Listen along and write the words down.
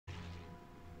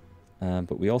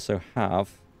But we also have,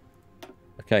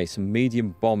 okay, some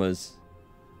medium bombers,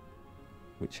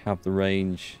 which have the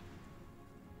range.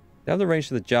 They have the range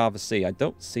to the Java Sea. I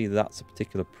don't see that's a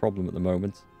particular problem at the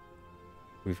moment.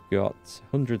 We've got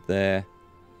 100 there,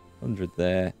 100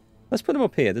 there. Let's put them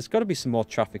up here. There's got to be some more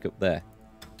traffic up there.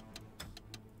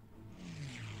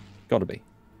 Got to be.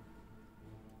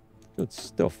 Good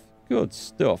stuff. Good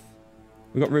stuff.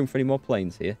 We've got room for any more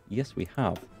planes here. Yes, we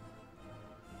have.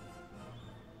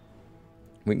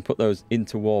 We can put those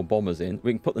interwar bombers in.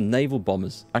 We can put the naval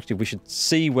bombers. Actually, we should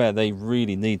see where they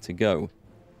really need to go.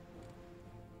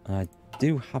 I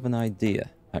do have an idea,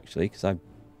 actually, because I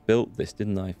built this,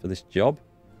 didn't I, for this job?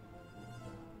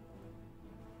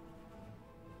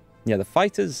 Yeah, the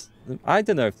fighters... I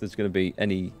don't know if there's going to be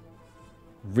any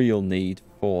real need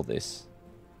for this.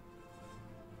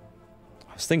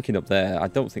 I was thinking up there, I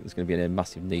don't think there's going to be any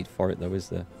massive need for it, though, is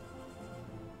there?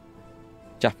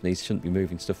 Japanese shouldn't be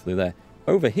moving stuff through there.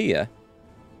 Over here...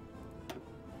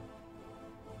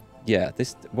 Yeah,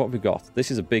 this... What have we got?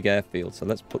 This is a big airfield, so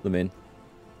let's put them in.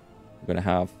 We're going to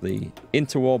have the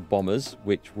interwar bombers,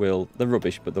 which will... They're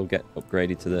rubbish, but they'll get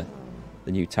upgraded to the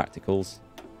new tacticals.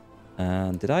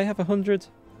 And did I have 100?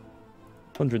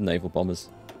 100 naval bombers.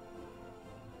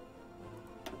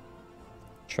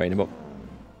 Train them up.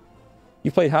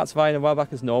 You played Hearts of Iron a while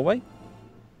back as Norway?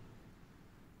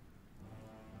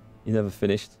 You never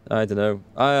finished? I don't know.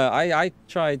 I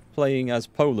tried playing as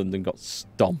Poland and got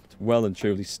stomped. Well and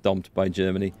truly stomped by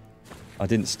Germany. I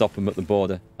didn't stop them at the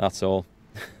border at all.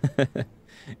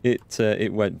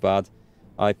 It went bad.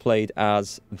 I played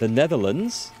as the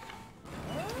Netherlands.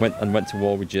 Went to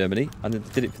war with Germany. And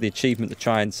did it for the achievement to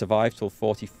try and survive till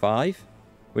 45.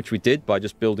 Which we did by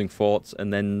just building forts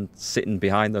and then sitting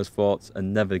behind those forts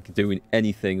and never doing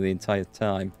anything the entire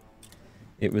time.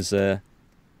 It was a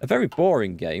very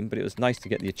boring game, but it was nice to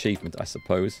get the achievement, I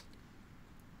suppose.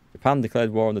 Japan declared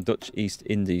war on the Dutch East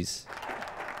Indies.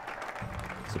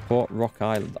 Support Rock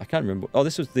Island. I can't remember. Oh,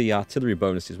 this was the artillery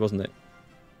bonuses, wasn't it?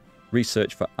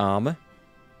 Research for armour.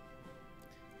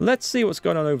 Let's see what's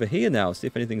going on over here now. See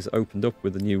if anything's opened up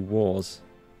with the new wars.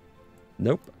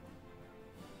 Nope.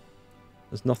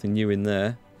 There's nothing new in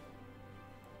there.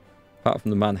 Apart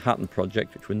from the Manhattan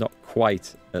Project, which we're not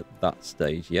quite at that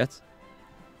stage yet.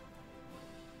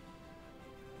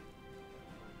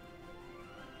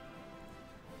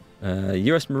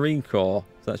 US Marine Corps.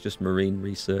 So that's just Marine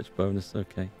Research bonus.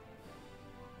 Okay.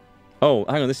 Oh,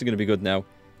 hang on. This is going to be good now.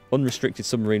 Unrestricted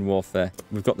submarine warfare.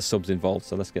 We've got the subs involved,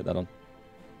 so let's get that on.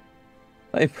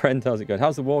 Hey, friend, how's it going?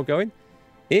 How's the war going?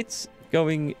 It's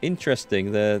going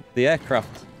interesting. The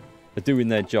aircraft are doing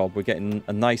their job. We're getting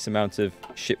a nice amount of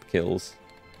ship kills.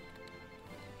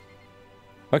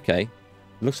 Okay.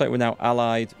 Looks like we're now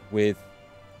allied with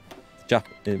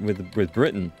with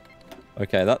Britain.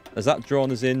 Okay, has that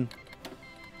drawn us in?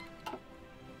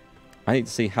 I need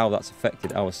to see how that's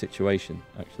affected our situation,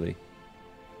 actually.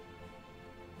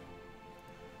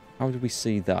 How did we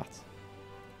see that?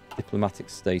 Diplomatic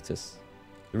status.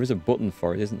 There is a button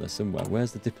for it, isn't there, somewhere?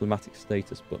 Where's the diplomatic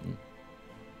status button?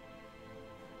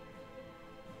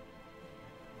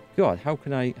 God, how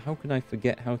can I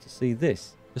forget how to see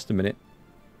this? Just a minute.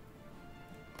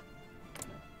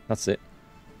 That's it.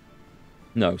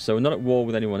 No, so we're not at war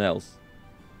with anyone else.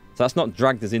 So that's not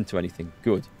dragged us into anything.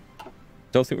 Good.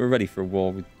 Don't think we're ready for a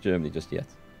war with Germany just yet.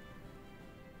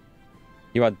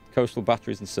 You had coastal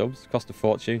batteries and subs. Cost a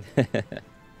fortune.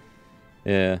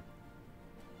 Yeah.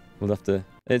 We'll have to...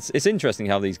 It's interesting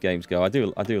how these games go. I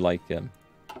do like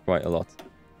quite a lot.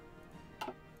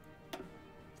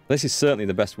 This is certainly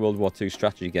the best World War II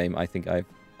strategy game I think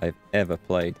I've ever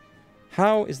played.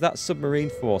 How is that submarine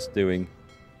force doing?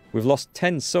 We've lost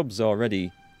 10 subs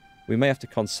already. We may have to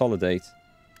consolidate.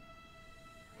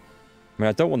 I mean,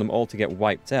 I don't want them all to get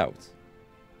wiped out.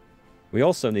 We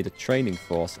also need a training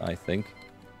force, I think.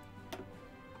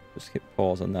 Just hit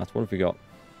pause on that. What have we got? So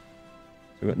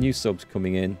we've got new subs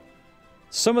coming in.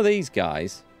 Some of these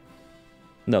guys...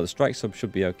 No, the strike sub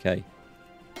should be okay.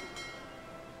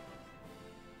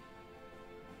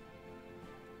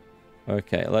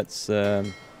 Okay, let's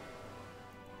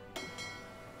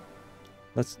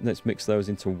mix those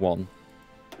into one.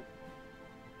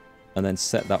 And then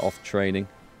set that off training.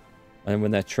 And then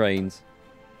when they're trained,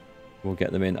 we'll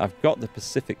get them in. I've got the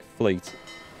Pacific Fleet,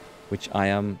 which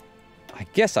I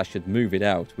guess I should move it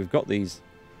out. We've got these...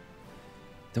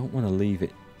 Don't want to leave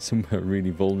it somewhere really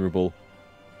vulnerable.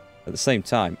 At the same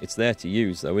time, it's there to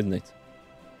use, though, isn't it?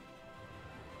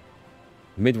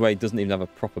 Midway doesn't even have a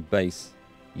proper base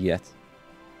yet.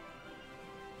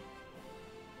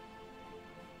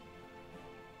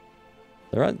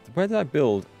 Where did I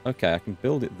build? Okay, I can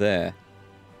build it there.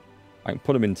 I can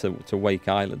put them into Wake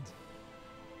Island.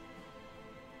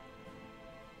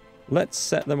 Let's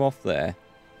set them off there.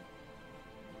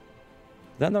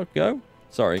 Did that not go?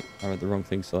 Sorry, I had the wrong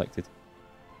thing selected.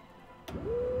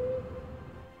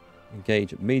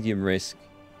 Engage at medium risk.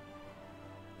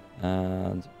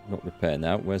 And not repair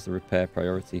now. Where's the repair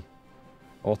priority?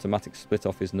 Automatic split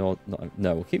off is not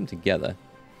no, we'll keep them together.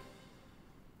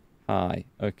 High.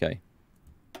 Okay.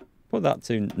 Put that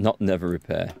to not never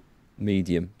repair.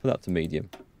 Medium. Put that to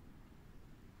medium.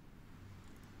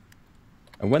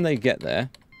 And when they get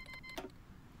there,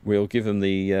 we'll give them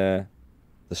the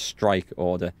strike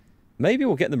order. Maybe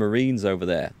we'll get the Marines over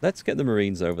there. Let's get the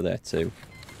Marines over there too.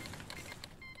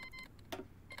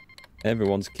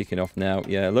 Everyone's kicking off now.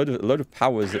 Yeah, a load of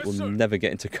powers that will never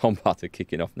get into combat are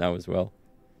kicking off now as well.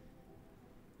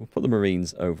 We'll put the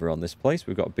Marines over on this place.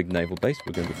 We've got a big naval base.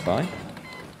 We're going to be fine.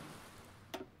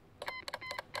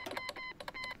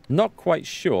 Not quite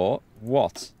sure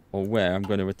what or where I'm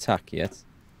going to attack yet.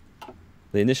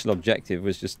 The initial objective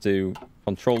was just to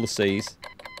control the seas,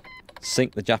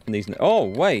 sink the Japanese... Oh,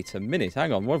 wait a minute.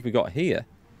 Hang on. What have we got here?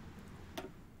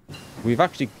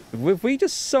 Have we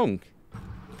just sunk?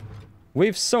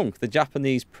 We've sunk the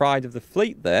Japanese pride of the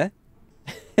fleet there.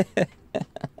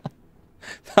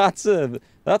 That's a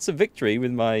victory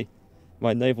with my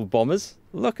naval bombers.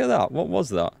 Look at that. What was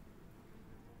that?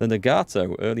 The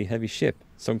Nagato, early heavy ship,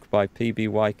 sunk by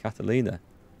PBY Catalina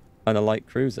and a light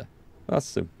cruiser. That's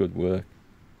some good work.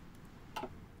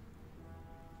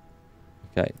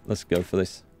 Okay, let's go for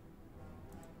this.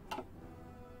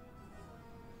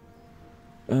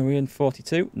 Are we in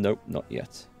 42? Nope, not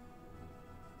yet.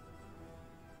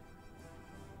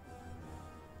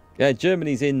 Yeah,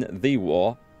 Germany's in the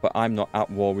war, but I'm not at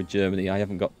war with Germany. I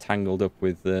haven't got tangled up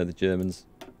with the Germans.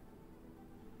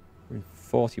 We're in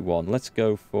 41. Let's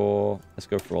go for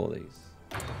all of these.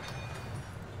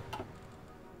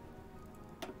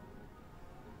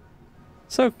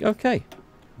 So, okay.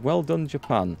 Well done,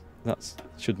 Japan. That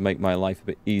should make my life a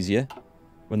bit easier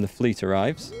when the fleet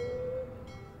arrives.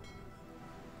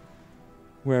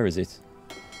 Where is it?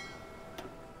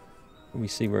 Can we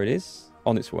see where it is?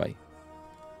 On its way.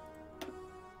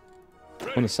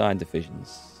 Unassigned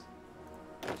divisions.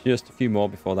 Just a few more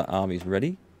before that army's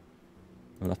ready.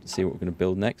 We'll have to see what we're going to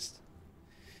build next.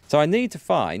 So I need to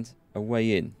find a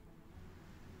way in.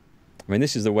 I mean,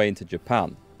 this is the way into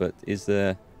Japan, but is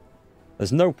there...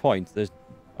 There's no point.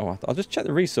 Oh, I'll just check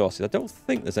the resources. I don't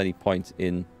think there's any point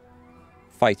in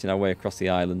fighting our way across the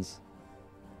islands.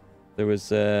 There was...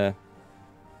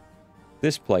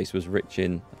 This place was rich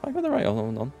in... Have I got the right...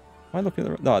 Hold on. Am I looking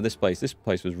at the... No, this place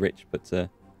was rich, but...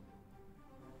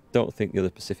 don't think the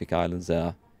other Pacific islands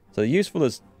are. So they're useful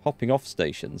as hopping off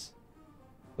stations,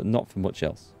 but not for much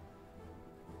else.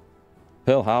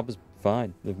 Pearl Harbor's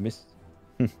fine. They've missed.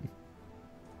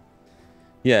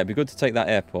 Yeah, it'd be good to take that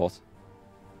airport.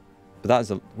 But that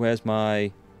is a... Where's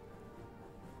my...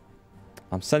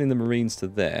 I'm sending the Marines to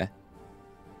there.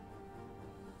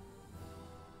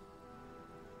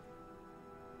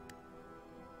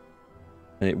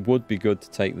 And it would be good to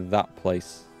take that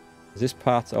place. Is this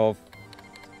part of...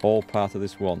 All part of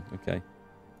this one? Okay.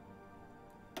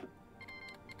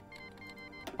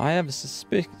 I have a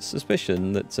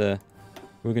suspicion that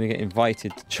we're going to get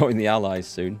invited to join the Allies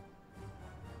soon.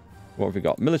 What have we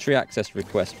got? Military access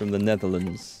request from the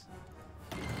Netherlands.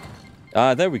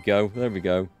 Ah, there we go. There we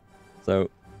go. So,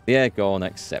 yeah, go on,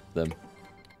 accept them.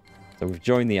 So we've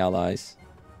joined the Allies.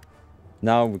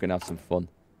 Now we're going to have some fun.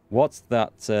 What's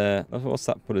that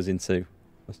put us into?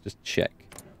 Let's just check.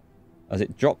 Has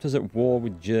it dropped us at war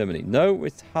with Germany? No,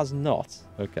 it has not.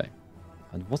 Okay.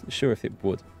 I wasn't sure if it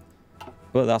would.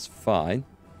 But that's fine.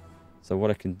 So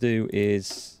what I can do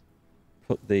is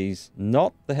put these...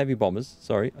 Not the heavy bombers.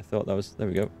 Sorry, I thought that was... There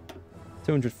we go.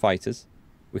 200 fighters.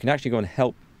 We can actually go and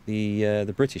help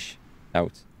the British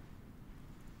out.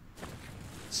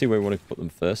 See where we want to put them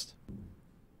first.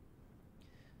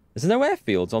 There's no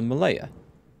airfields on Malaya.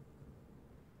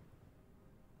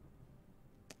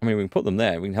 I mean, we can put them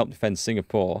there. We can help defend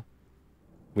Singapore.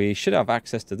 We should have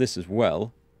access to this as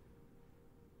well.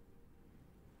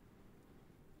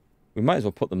 We might as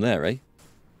well put them there, eh?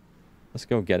 Let's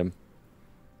go get them.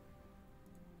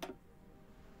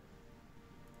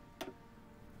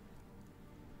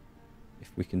 If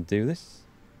we can do this.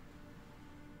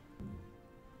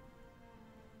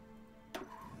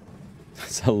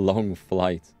 It's a long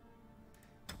flight.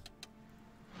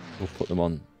 We'll put them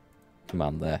on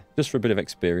command there, just for a bit of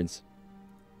experience.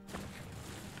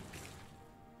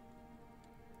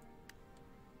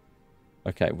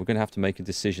 Okay, we're going to have to make a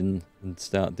decision and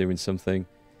start doing something.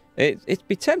 It'd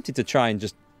be tempted to try and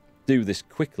just do this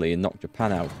quickly and knock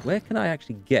Japan out. Where can I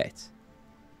actually get?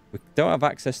 We don't have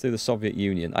access to the Soviet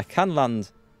Union. I can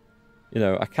land, you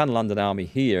know, I can land an army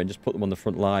here and just put them on the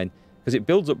front line because it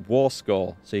builds up war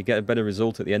score, so you get a better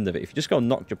result at the end of it. If you just go and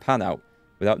knock Japan out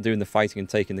without doing the fighting and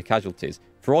taking the casualties,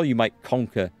 for all you might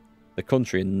conquer the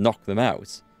country and knock them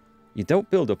out, you don't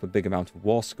build up a big amount of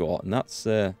war score, and that's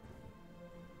where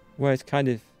it's kind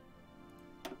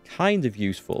of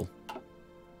useful.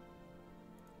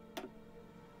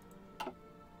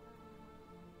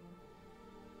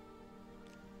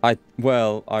 I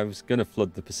was going to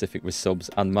flood the Pacific with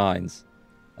subs and mines.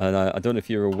 And I don't know if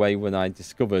you were away when I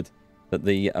discovered that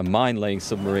the mine-laying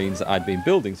submarines that I'd been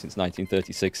building since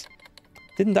 1936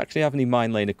 didn't actually have any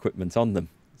mine-laying equipment on them.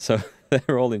 So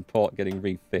they're all in port getting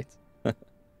refit.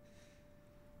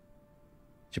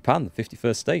 Japan, the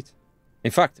 51st state.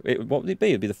 In fact, what would it be?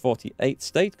 It would be the 48th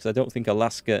state, because I don't think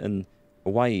Alaska and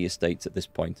Hawaii are states at this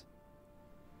point.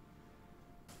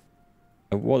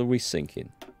 And what are we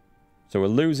sinking? So we're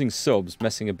losing subs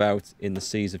messing about in the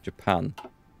seas of Japan.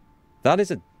 That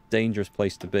is a dangerous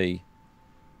place to be.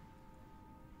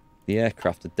 The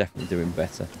aircraft are definitely doing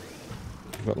better.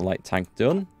 We've got the light tank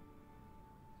done.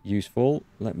 Useful.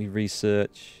 Let me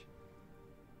research.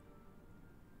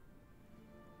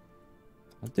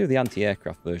 I'll do the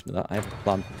anti-aircraft version of that. I have a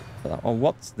plan for that. Oh,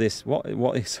 what's this?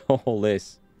 What is all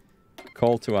this?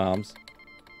 Call to arms.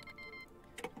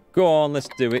 Go on, let's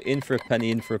do it. In for a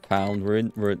penny, in for a pound.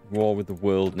 We're at war with the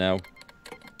world now.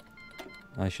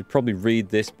 I should probably read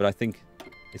this, but I think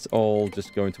it's all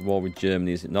just going to war with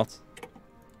Germany, is it not?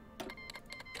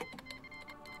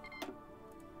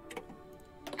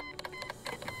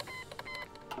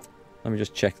 Let me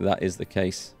just check that is the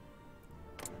case.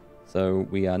 So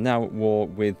we are now at war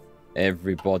with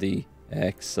everybody.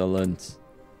 Excellent.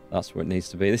 That's what it needs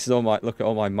to be. This is all my... Look at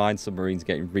all my mine submarines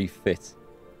getting refit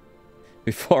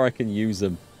before I can use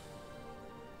them.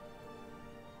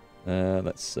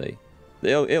 Let's see.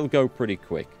 It'll go pretty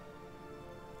quick.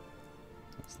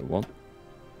 That's the one.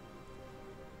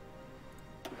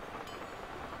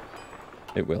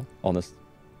 It will, honest.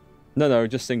 No,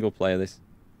 just single player this.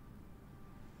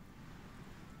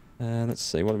 Let's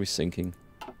see, what are we sinking?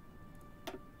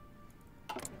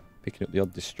 Picking up the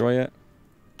odd destroyer.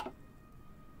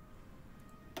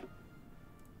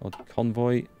 Odd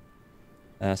convoy.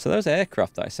 So those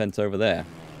aircraft that I sent over there,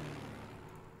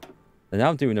 they're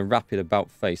now doing a rapid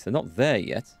about face. They're not there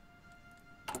yet.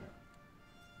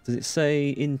 Does it say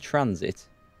in transit?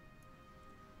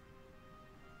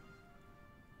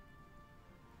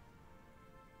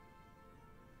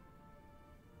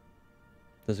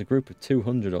 There's a group of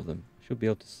 200 of them. Should be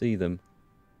able to see them.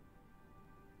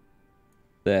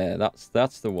 There,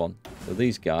 that's the one. So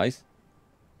these guys,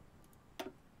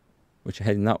 which are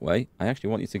heading that way. I actually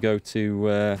want you to go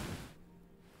to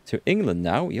England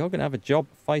now. You're going to have a job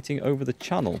fighting over the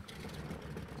channel.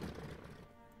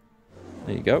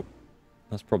 There you go.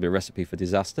 That's probably a recipe for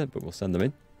disaster, but we'll send them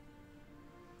in.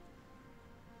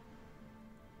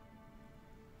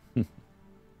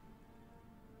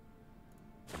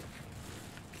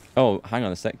 Oh, hang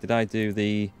on a sec. Did I do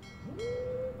the...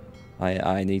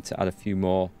 I need to add a few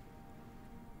more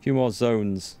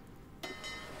zones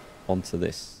onto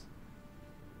this.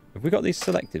 Have we got these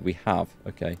selected? We have.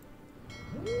 Okay.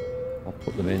 I'll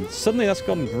put them in. Suddenly that's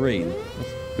gone green.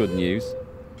 That's good news.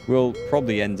 We'll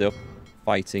probably end up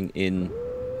fighting in...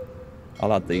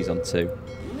 I'll add these on too.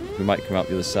 We might come out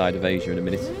the other side of Asia in a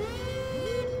minute.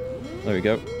 There we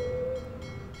go.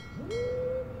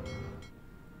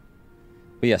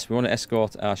 But yes, we want to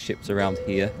escort our ships around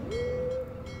here.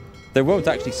 They won't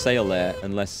actually sail there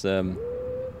unless some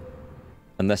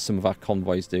of our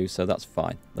convoys do, so that's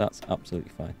fine. That's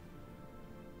absolutely fine.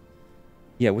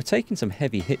 Yeah, we're taking some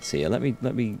heavy hits here. Let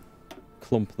me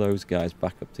clump those guys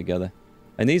back up together.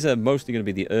 And these are mostly going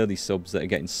to be the early subs that are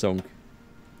getting sunk.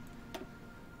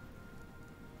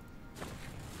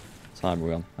 What time are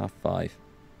we on? 5:30.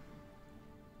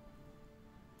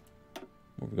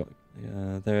 What have we got?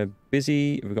 They're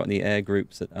busy. Have we got any air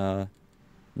groups that are...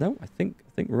 No, I think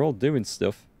we're all doing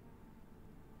stuff.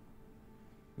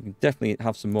 We can definitely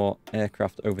have some more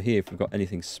aircraft over here if we've got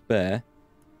anything spare.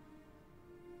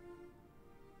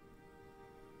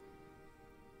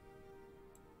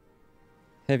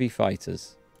 Heavy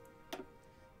fighters.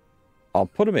 I'll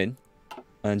put them in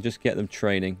and just get them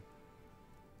training.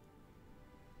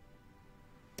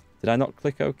 Did I not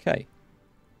click OK?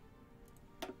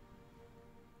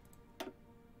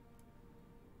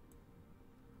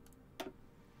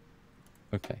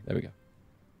 Okay, there we go.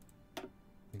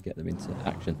 And get them into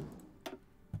action.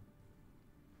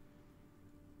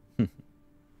 You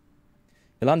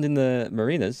land in the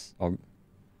marinas, or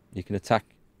You can attack,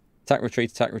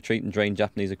 retreat, and drain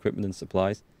Japanese equipment and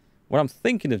supplies. What I'm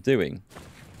thinking of doing...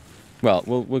 Well,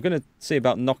 we're going to see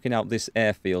about knocking out this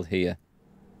airfield here.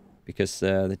 Because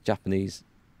the Japanese...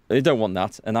 They don't want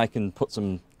that. And I can put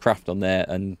some craft on there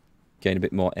and gain a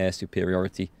bit more air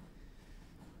superiority.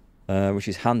 Which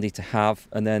is handy to have.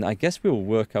 And then I guess we'll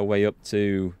work our way up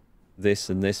to this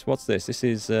and this. What's this? This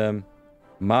is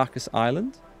Marcus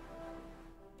Island.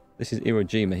 This is Iwo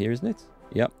Jima here, isn't it?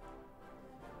 Yep.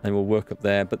 And we'll work up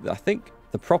there. But I think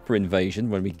the proper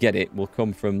invasion, when we get it, will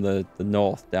come from the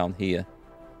north down here.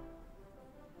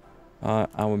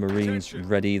 Our Marines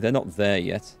ready. They're not there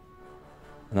yet.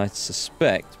 And I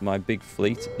suspect my big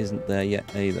fleet isn't there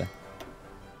yet either.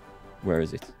 Where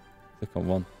is it? Click on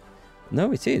one.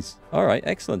 No, it is. All right,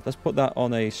 excellent. Let's put that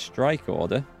on a strike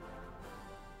order.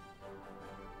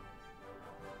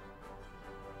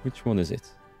 Which one is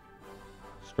it?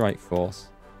 Strike force.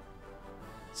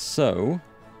 So...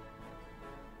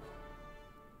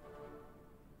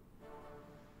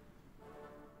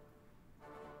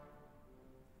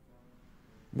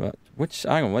 But which...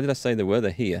 Hang on, why did I say they were?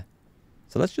 They're here.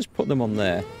 So let's just put them on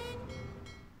there.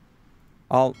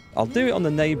 I'll do it on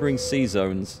the neighbouring sea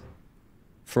zones.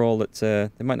 For all that...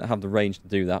 they might not have the range to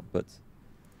do that, but...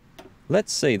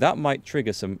 Let's see. That might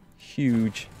trigger some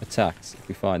huge attacks if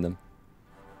we find them.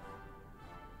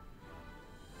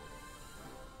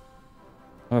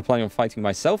 I'm planning on fighting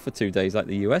myself for 2 days like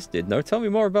the US did. No, tell me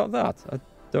more about that. I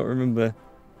don't remember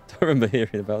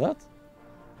hearing about that.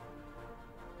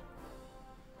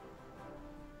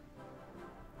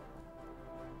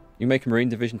 You make a Marine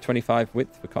Division 25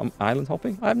 width for island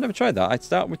hopping? I've never tried that. I'd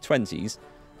start with 20s,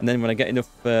 and then when I get enough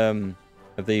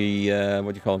of the,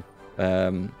 what do you call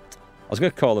them? I was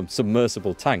going to call them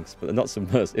submersible tanks, but they're not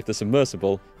submersible. If they're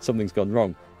submersible, something's gone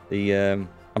wrong. The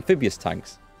amphibious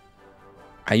tanks.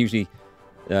 I usually...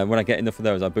 when I get enough of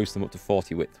those, I boost them up to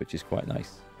 40 width, which is quite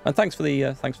nice. And thanks for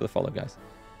the follow, guys.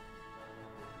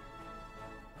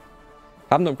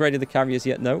 Haven't upgraded the carriers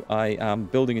yet. No, I am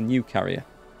building a new carrier.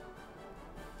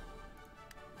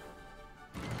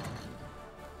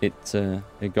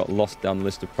 It got lost down the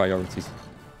list of priorities.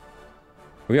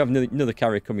 We have another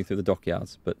carrier coming through the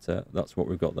dockyards, but that's what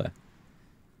we've got there.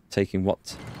 Taking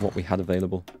what we had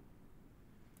available.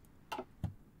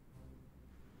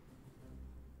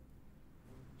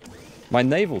 My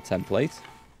naval template?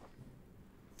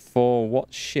 For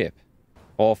what ship?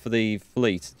 Or for the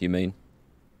fleet, do you mean?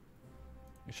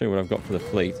 I'll show you what I've got for the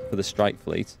fleet, for the strike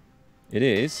fleet. It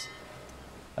is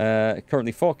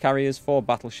currently 4 carriers, 4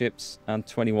 battleships, and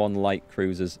 21 light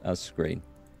cruisers as screen.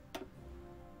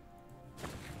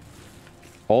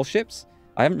 All ships?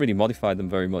 I haven't really modified them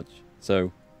very much.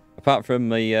 So, apart from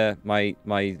my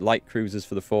light cruisers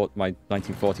for the my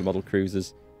 1940 model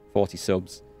cruisers, 40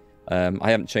 subs, I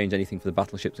haven't changed anything for the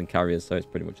battleships and carriers, so it's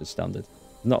pretty much as standard.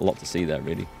 Not a lot to see there,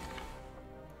 really.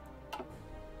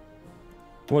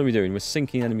 What are we doing? We're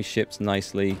sinking enemy ships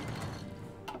nicely.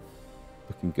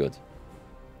 Looking good.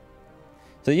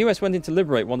 So the US went in to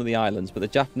liberate one of the islands, but the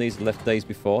Japanese left days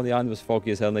before. The island was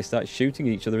foggy as hell, and they started shooting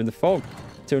each other in the fog.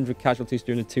 200 casualties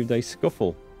during a 2-day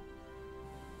scuffle.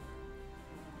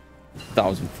 That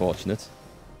was unfortunate.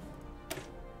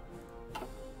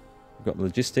 We've got the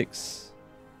logistics.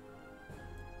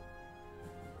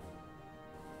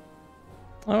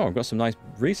 Oh, I've got some nice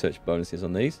research bonuses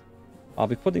on these. I'll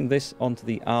be putting this onto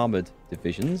the armoured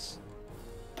divisions,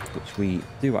 which we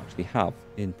do actually have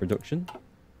in production.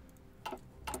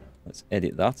 Let's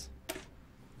edit that.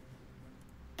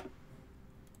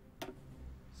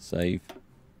 Save.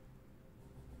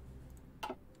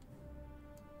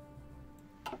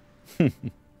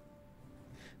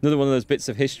 Another one of those bits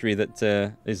of history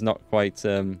that is not quite...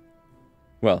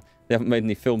 well, they haven't made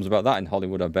any films about that in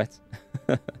Hollywood, I bet.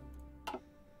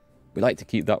 We like to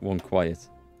keep that one quiet.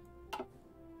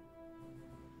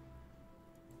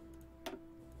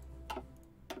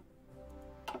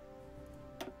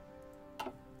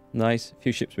 Nice. A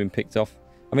few ships have been picked off.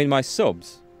 I mean, my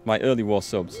subs, my early war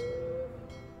subs,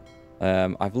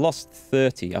 I've lost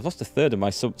 30. I've lost a third of my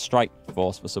strike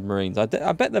force for submarines. I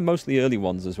bet they're mostly early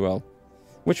ones as well,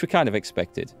 which we kind of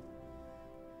expected.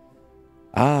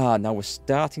 Ah, now we're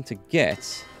starting to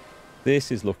get...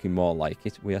 This is looking more like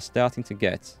it. We are starting to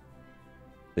get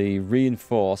the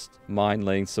reinforced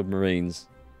mine-laying submarines,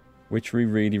 which we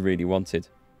really, really wanted.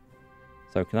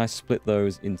 So can I split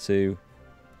those into...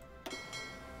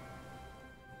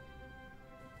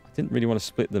 I didn't really want to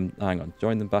split them. Hang on,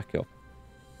 join them back up.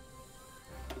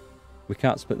 We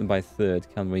can't split them by a third,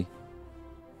 can we?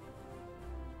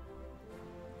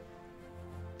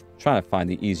 Trying to find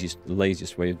the easiest,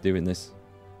 laziest way of doing this.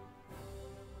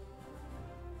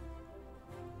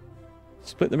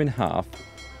 split them in half.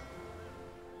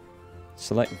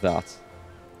 Select that.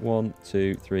 1,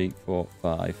 2, 3, 4,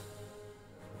 5.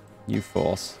 New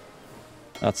force.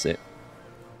 That's it.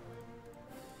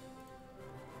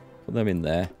 Put them in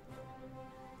there.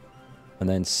 And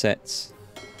then set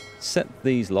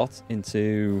these lots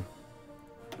into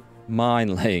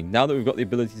mine laying. Now that we've got the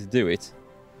ability to do it,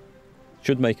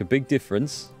 should make a big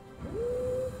difference.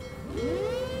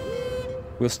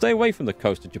 We'll stay away from the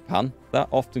coast of Japan. That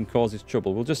often causes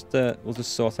trouble. We'll just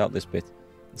sort out this bit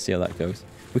and see how that goes.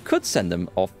 We could send them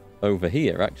off over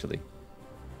here, actually,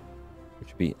 which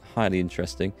would be highly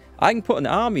interesting. I can put an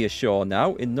army ashore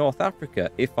now in North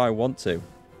Africa if I want to.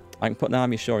 I can put an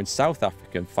army ashore in South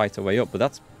Africa and fight our way up, but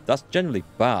that's generally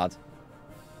bad,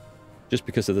 just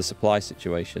because of the supply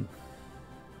situation.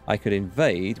 I could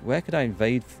invade. Where could I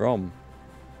invade from?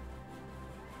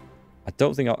 I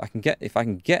don't think I can get... If I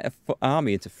can get an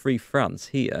army into Free France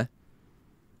here,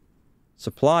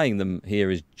 supplying them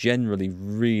here is generally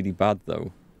really bad,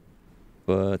 though.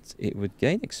 But it would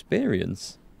gain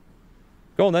experience.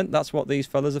 Go on, then. That's what these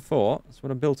fellas are for. That's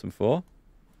what I built them for.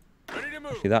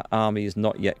 Actually, that army is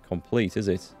not yet complete, is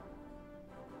it?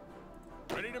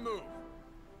 Ready to move.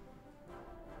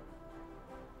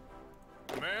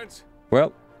 Commands?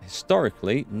 Well,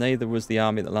 historically, neither was the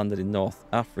army that landed in North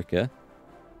Africa.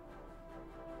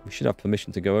 We should have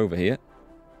permission to go over here.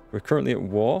 We're currently at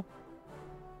war.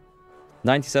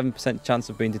 97% chance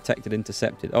of being detected,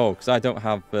 intercepted. Oh, because I don't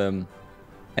have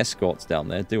escorts down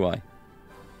there, do I?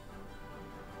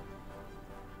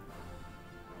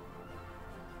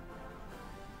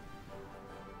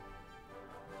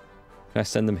 Can I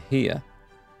send them here?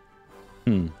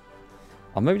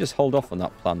 I'll maybe just hold off on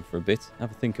that plan for a bit.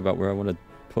 Have a think about where I want to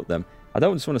put them. I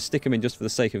don't just want to stick them in just for the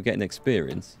sake of getting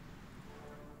experience.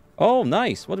 Oh,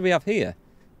 nice. What do we have here?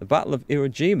 The Battle of Iwo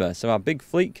Jima. So our big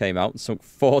fleet came out and sunk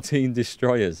 14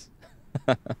 destroyers.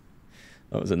 That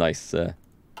was a nice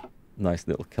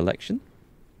little collection.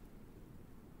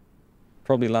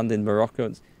 Probably land in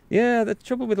Morocco. Yeah, the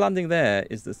trouble with landing there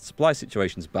is the supply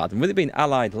situation's bad. And with it being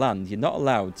Allied land, you're not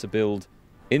allowed to build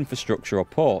infrastructure or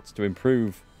ports to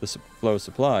improve the flow of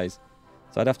supplies.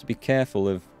 So I'd have to be careful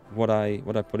of what I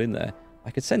put in there.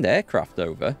 I could send aircraft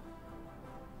over.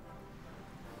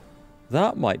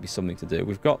 That might be something to do.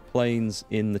 We've got planes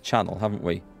in the channel, haven't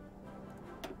we?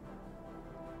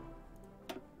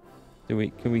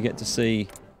 Can we get to see?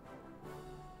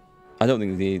 I don't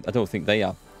think they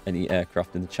have any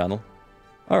aircraft in the channel.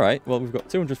 All right. Well, we've got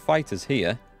 200 fighters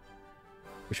here,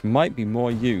 which might be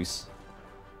more use.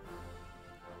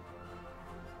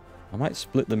 I might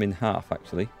split them in half,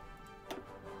 actually.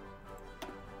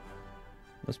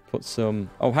 Let's put some...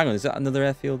 Oh, hang on. Is that another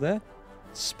airfield there?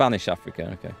 Spanish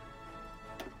Africa. Okay.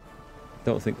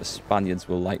 Don't think the Spaniards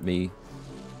will like me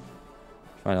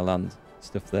trying to land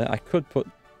stuff there. I could put...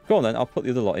 Go on, then. I'll put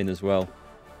the other lot in as well.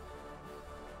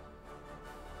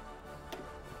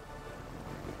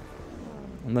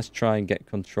 And let's try and get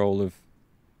control of...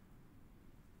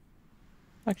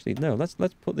 Actually, no. Let's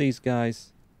put these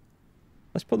guys...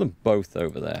 Let's put them both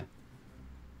over there.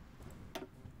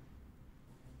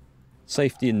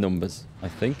 Safety in numbers, I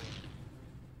think.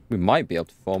 We might be able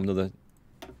to form another...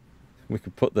 We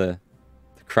could put the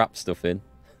crap stuff in.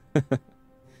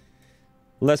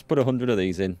 Let's put 100 of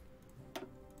these in.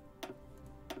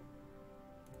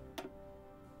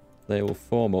 They will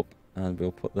form up and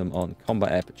we'll put them on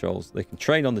combat air patrols. They can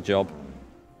train on the job.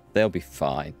 They'll be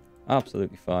fine.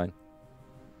 Absolutely fine.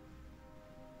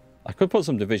 I could put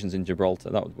some divisions in Gibraltar.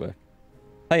 That would work.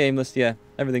 Hey, Aimless. Yeah,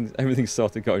 everything's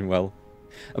sort of going well.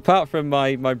 Apart from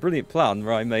my brilliant plan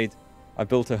where I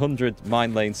built 100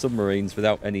 mine laying submarines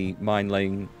without any mine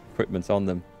laying equipment on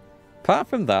them. Apart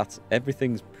from that,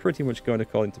 everything's pretty much going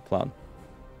according to plan.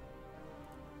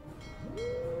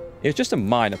 It's just a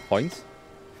minor point.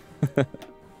 Let's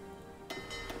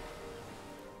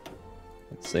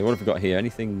see, what have we got here?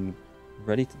 Anything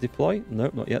ready to deploy?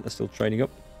 Nope, not yet. They're still training up.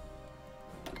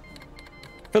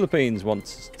 Philippines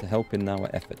wants to help in our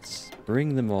efforts.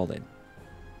 Bring them all in.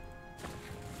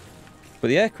 But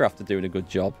the aircraft are doing a good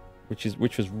job, which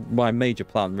was my major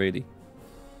plan, really.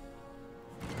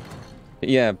 But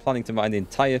yeah, I'm planning to mine the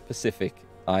entire Pacific.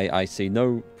 I see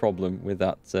no problem with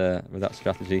that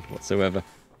strategy whatsoever.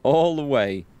 All the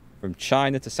way from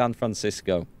China to San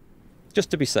Francisco. Just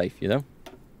to be safe, you know.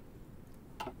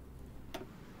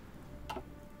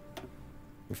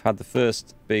 We've had the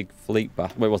first big fleet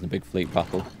battle. Well, it wasn't a big fleet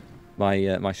battle.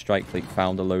 My strike fleet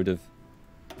found a load of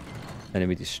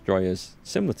enemy destroyers.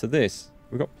 Similar to this,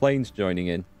 we've got planes joining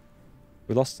in.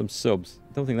 We lost some subs.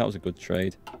 I don't think that was a good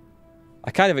trade.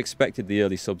 I kind of expected the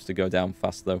early subs to go down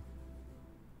fast, though.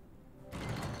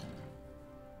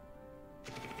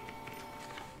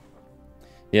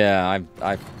 Yeah,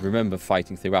 I remember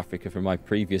fighting through Africa from my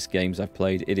previous games I've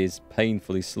played. It is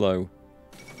painfully slow.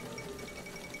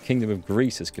 Kingdom of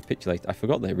Greece has capitulated. I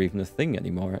forgot they were even a thing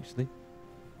anymore, actually.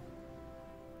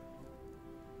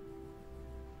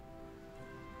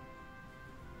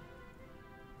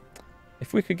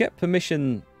 If we could get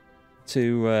permission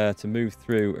to move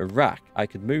through Iraq, I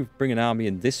could bring an army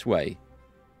in this way.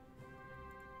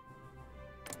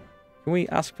 Can we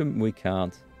ask them? We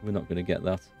can't. We're not going to get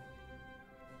that.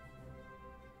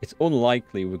 It's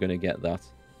unlikely we're going to get that.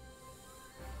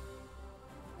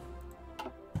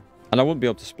 And I wouldn't be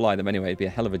able to supply them anyway. It'd be a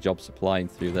hell of a job supplying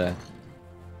through there.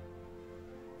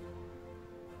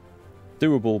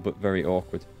 Doable, but very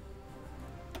awkward.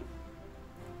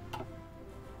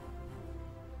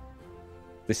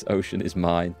 This ocean is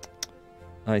mine.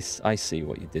 I see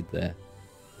what you did there.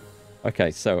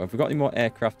 Okay, so have we got any more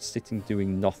aircraft sitting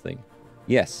doing nothing?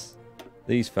 Yes.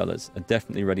 These fellas are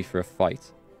definitely ready for a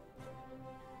fight.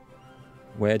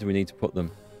 Where do we need to put them?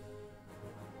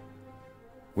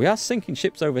 We are sinking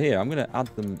ships over here. I'm going to add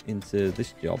them into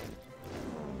this job.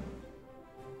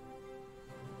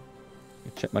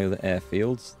 Check my other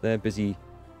airfields. They're busy.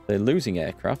 They're losing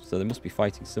aircraft, so they must be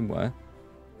fighting somewhere.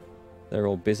 They're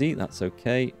all busy. That's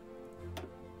okay.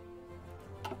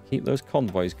 Keep those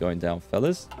convoys going down,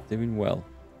 fellas. Doing well.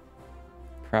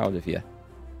 Proud of you.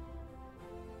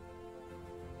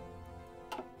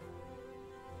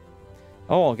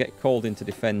 Oh, I'll get called in to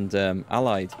defend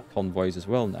Allied convoys as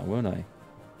well now, won't I?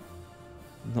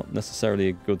 Not necessarily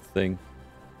a good thing.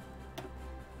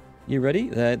 You ready?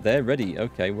 They're ready.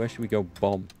 Okay, where should we go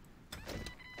bomb?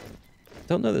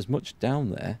 Don't know there's much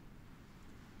down there.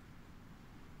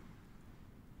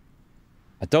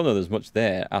 I don't know there's much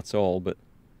there at all, but...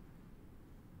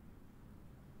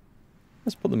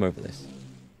 let's put them over this.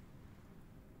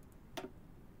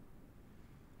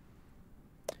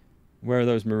 Where are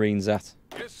those Marines at?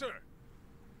 Yes, sir.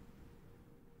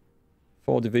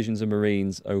 4 divisions of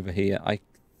Marines over here. I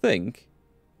think...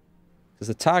 because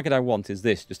the target I want is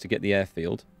this, just to get the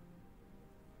airfield.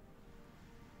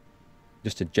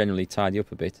 Just to generally tidy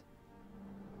up a bit.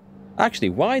 Actually,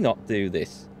 why not do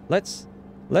this? Let's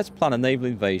plan a naval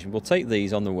invasion. We'll take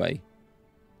these on the way.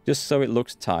 Just so it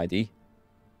looks tidy.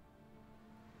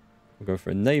 We'll go for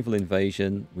a naval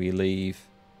invasion. We leave...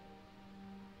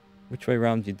 which way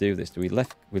around do you do this? Do we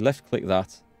left click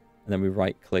that, and then we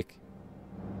right click.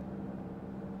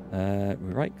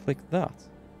 We right click that.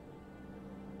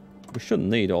 We shouldn't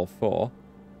need all 4.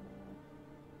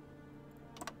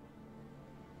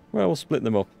 Well, we'll split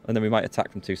them up, and then we might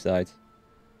attack from 2 sides.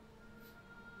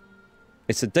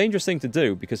 It's a dangerous thing to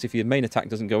do, because if your main attack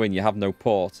doesn't go in, you have no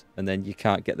port, and then you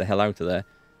can't get the hell out of there.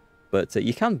 But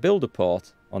you can build a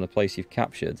port on a place you've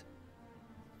captured.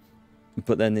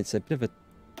 But then it's a bit of a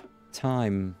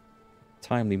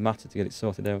timely matter to get it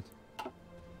sorted out.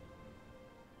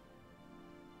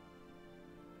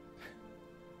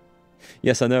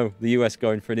 Yes, I know. The US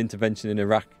going for an intervention in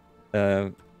Iraq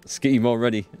scheme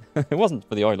already. It wasn't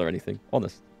for the oil or anything,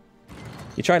 honest.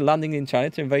 You tried landing in China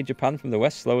to invade Japan from the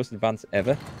west, slowest advance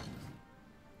ever.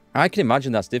 I can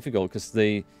imagine that's difficult, because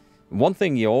the one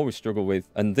thing you always struggle with,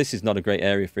 and this is not a great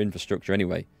area for infrastructure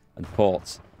anyway, and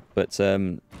ports, but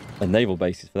and naval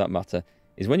bases for that matter,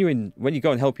 is when you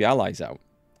go and help your allies out,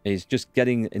 is just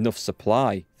getting enough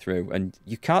supply through, and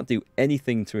you can't do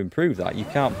anything to improve that. You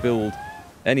can't build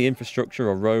any infrastructure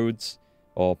or roads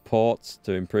or ports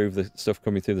to improve the stuff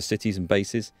coming through the cities and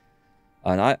bases.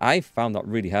 And I found that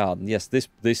really hard. And yes,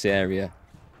 this area,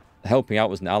 helping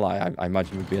out as an ally, I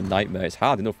imagine would be a nightmare. It's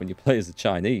hard enough when you play as the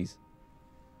Chinese.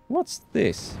 What's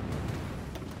this?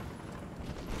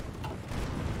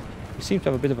 We seem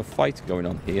to have a bit of a fight going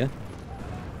on here.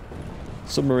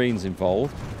 Submarines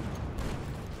involved.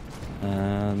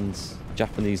 And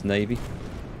Japanese Navy.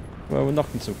 Well, we're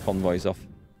knocking some convoys off.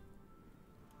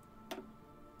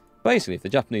 Basically, if the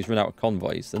Japanese run out of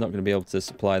convoys, they're not going to be able to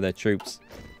supply their troops.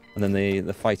 And then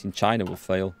the fight in China will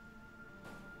fail.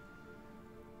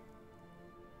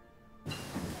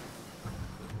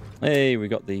 Hey, we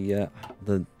got the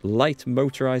light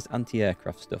motorized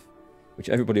anti-aircraft stuff, which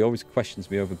everybody always questions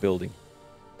me over building.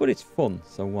 But it's fun,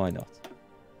 so why not?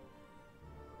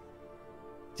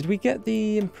 Did we get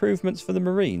the improvements for the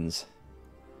Marines?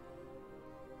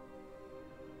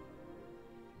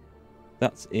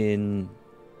 That's in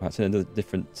another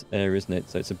different area, isn't it?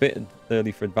 So it's a bit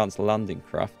early for advanced landing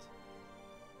craft.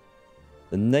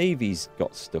 The Navy's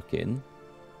got stuck in.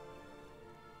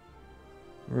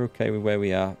 We're okay with where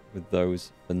we are with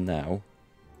those for now.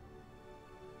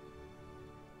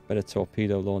 Better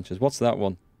torpedo launchers. What's that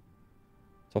one?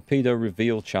 Torpedo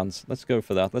reveal chance. Let's go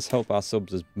for that. Let's help our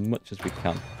subs as much as we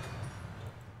can.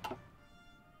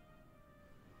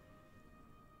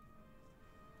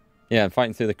 Yeah, I'm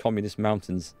fighting through the communist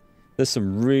mountains. There's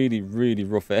some really, really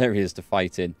rough areas to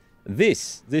fight in.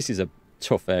 This is a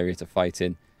tough area to fight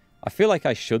in. I feel like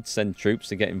I should send troops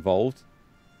to get involved.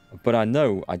 But I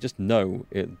just know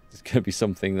it's going to be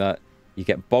something that you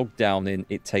get bogged down in.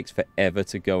 It takes forever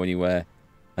to go anywhere.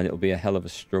 And it'll be a hell of a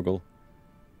struggle.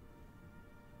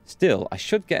 Still, I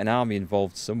should get an army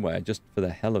involved somewhere just for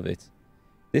the hell of it.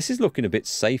 This is looking a bit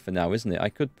safer now, isn't it? I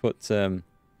could put...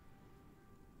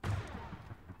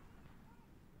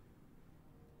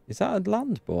 Is that a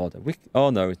land border? Oh,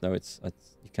 no, it's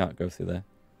you can't go through there.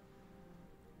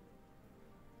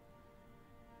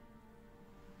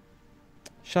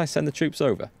 Should I send the troops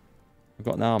over? I've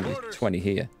got an army of 20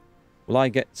 here. Will I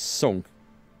get sunk?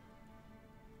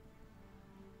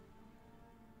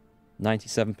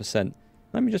 97%.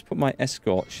 Let me just put my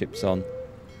escort ships on.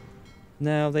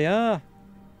 Now they are.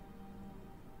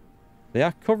 They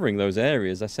are covering those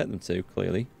areas I sent them to,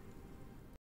 clearly.